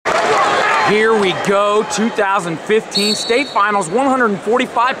Here we go, 2015 state finals,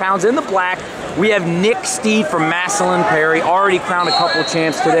 145 pounds in the black. We have Nick Steed from Massillon Perry, already crowned a couple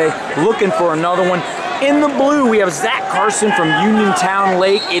champs today, looking for another one. In the blue, we have Zach Carson from Uniontown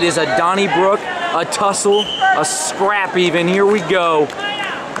Lake. It is a Donnybrook, a tussle, a scrap even. Here we go.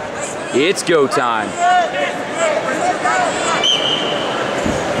 It's go time.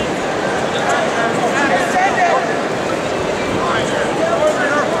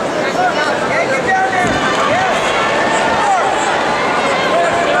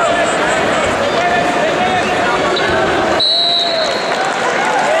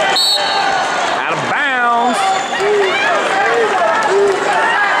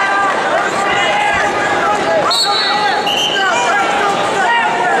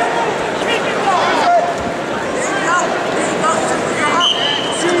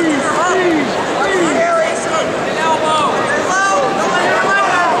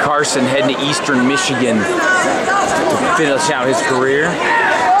 Carson heading to Eastern Michigan to finish out his career.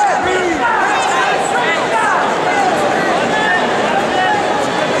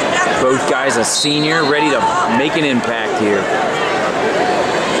 Both guys a senior, ready to make an impact here.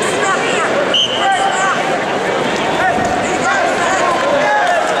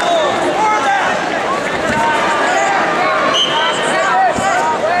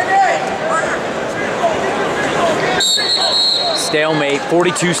 Stalemate,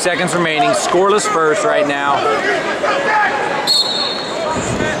 42 seconds remaining, scoreless first right now.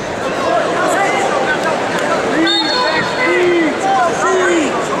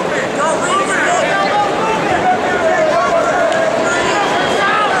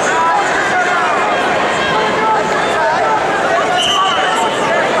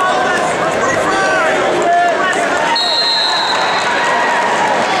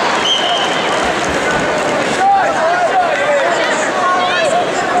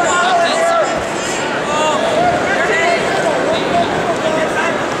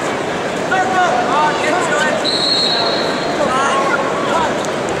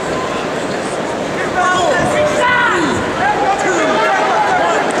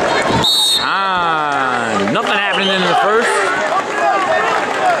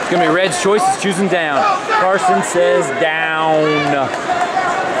 Gonna be Red's choice, is choosing down. Carson says down.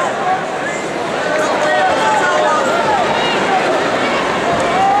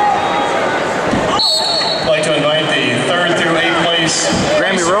 I'd like to invite the 3rd through 8th place.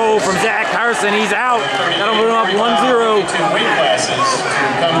 Grammy roll from Zach Carson, he's out. That'll put him up 1-0. 2 weight classes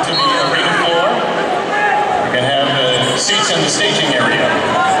to come to the arena floor. You can have the seats in the staging area.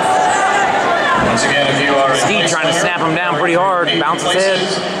 Once again, if you are Steed trying to snap him down pretty hard, bounce his head.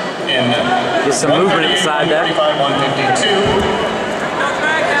 Get some movement inside that. 152.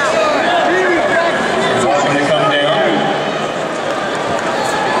 You're welcome to come down.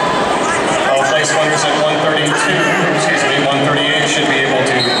 All place winners at 138 should be able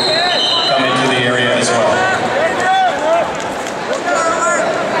to come into the area as well.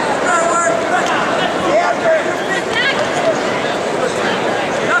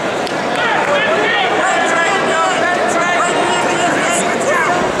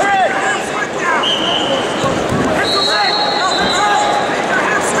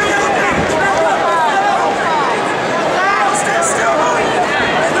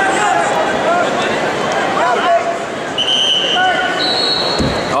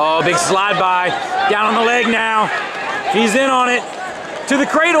 Big slide by, down on the leg now. He's in on it, to the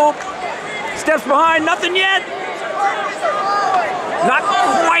cradle. Steps behind, nothing yet. Not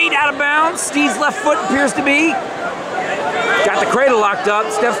quite out of bounds. Steed's left foot appears to be. Got the cradle locked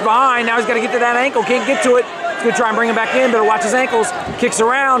up, steps behind. Now he's got to get to that ankle, can't get to it. He's gonna try and bring him back in, better watch his ankles. Kicks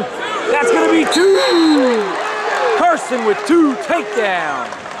around, that's gonna be 2. Carson with 2 takedowns.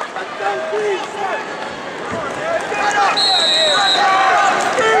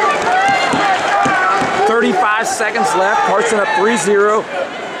 35 seconds left. Carson up 3-0.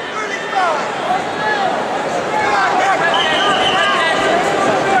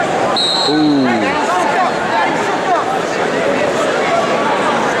 Ooh.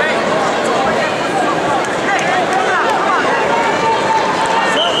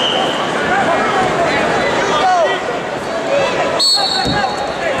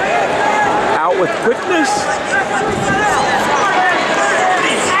 Out with quickness.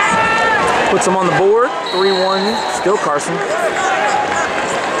 Puts him on the board, 3-1, still Carson.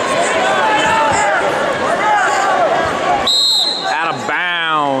 Out of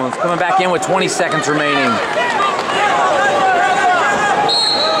bounds, coming back in with 20 seconds remaining.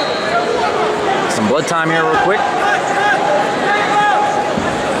 Some blood time here real quick.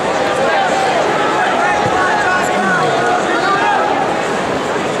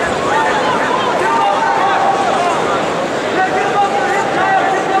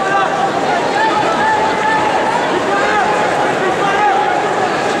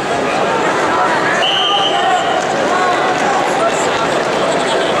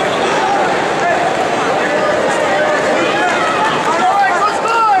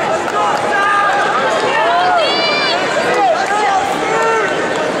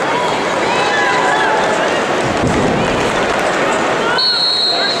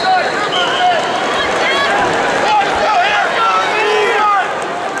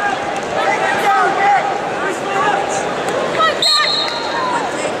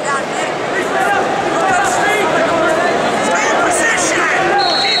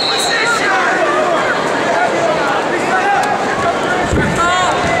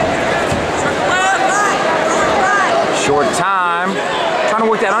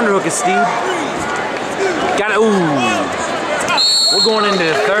 underhook is Steed. Got it. Ooh. We're going into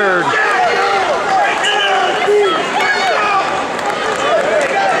the third.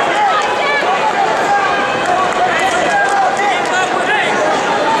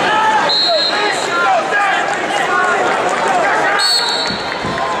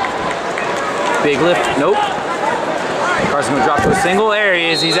 Big lift. Nope. Carson gonna drop to a single. There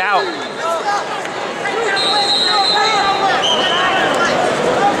he is. He's out.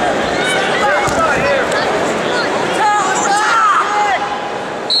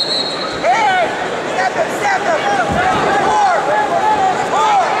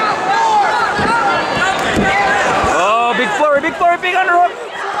 Oh, big flurry, big underhook.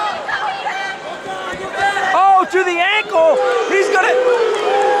 Oh, to the ankle. He's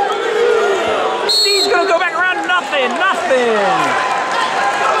gonna go back around. Nothing.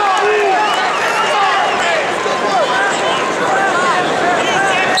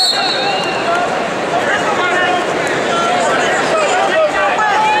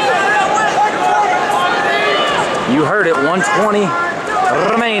 You heard it, 120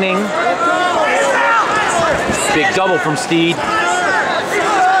 remaining. Big double from Steed.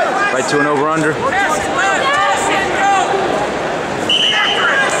 Right to an over-under.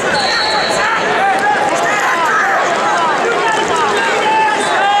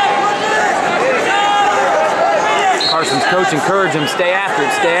 Carson's coach encouraged him, stay after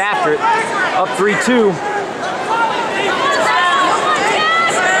it. Up 3-2.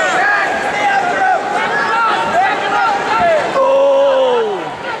 Oh!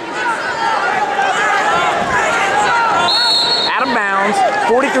 Out of bounds,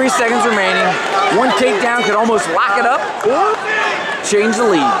 43 seconds remaining. One takedown could almost lock it up or change the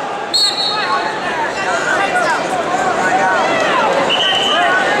lead.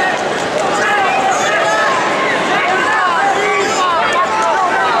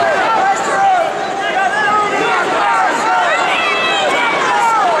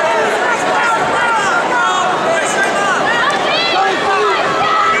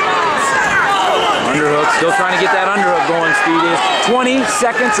 Still trying to get that underhook going, Steed is. 20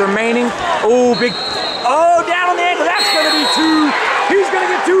 seconds remaining. Oh, big. Oh, down on the ankle. That's going to be 2. He's going to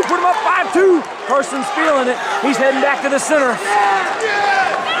get 2. Put him up 5-2. Carson's feeling it. He's heading back to the center.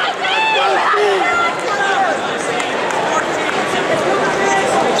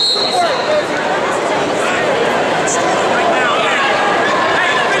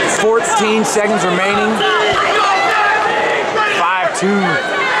 $14 seconds remaining.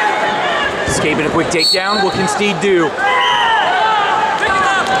 5-2. Escaping a quick takedown. What can Steed do?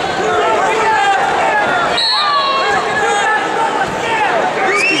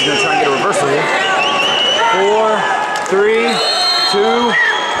 Steed's gonna try and get a reversal here. 4, 3, 2.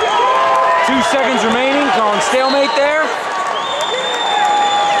 2 seconds remaining. Calling stalemate there.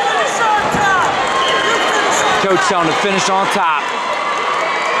 Coach telling him to finish on top.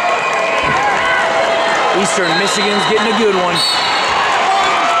 Eastern Michigan's getting a good one.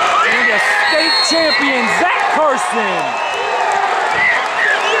 State champion, Carson.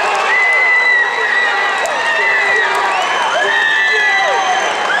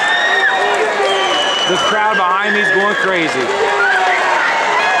 The crowd behind me is going crazy.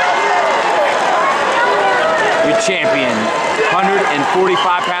 Your champion,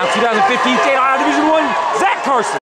 145 pounds, 2015 State Division I, Carson.